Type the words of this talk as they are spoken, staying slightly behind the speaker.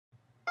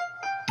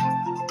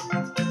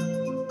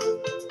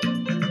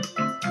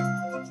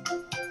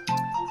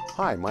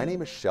Hi, my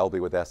name is Shelby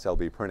with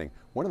SLB Printing.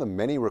 One of the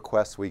many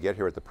requests we get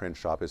here at the print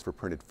shop is for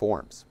printed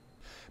forms.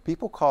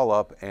 People call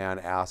up and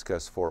ask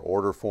us for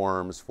order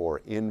forms,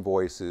 for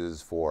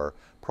invoices, for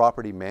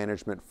property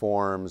management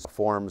forms,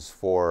 forms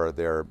for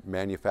their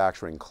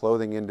manufacturing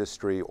clothing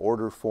industry,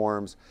 order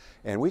forms,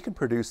 and we can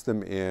produce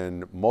them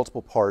in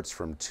multiple parts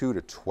from 2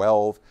 to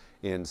 12,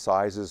 in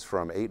sizes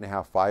from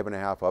 8.5,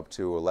 5.5 up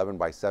to 11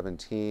 by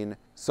 17.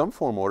 Some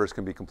form orders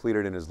can be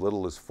completed in as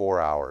little as 4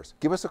 hours.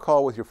 Give us a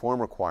call with your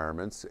form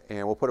requirements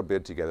and we'll put a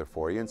bid together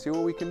for you and see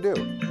what we can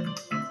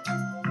do.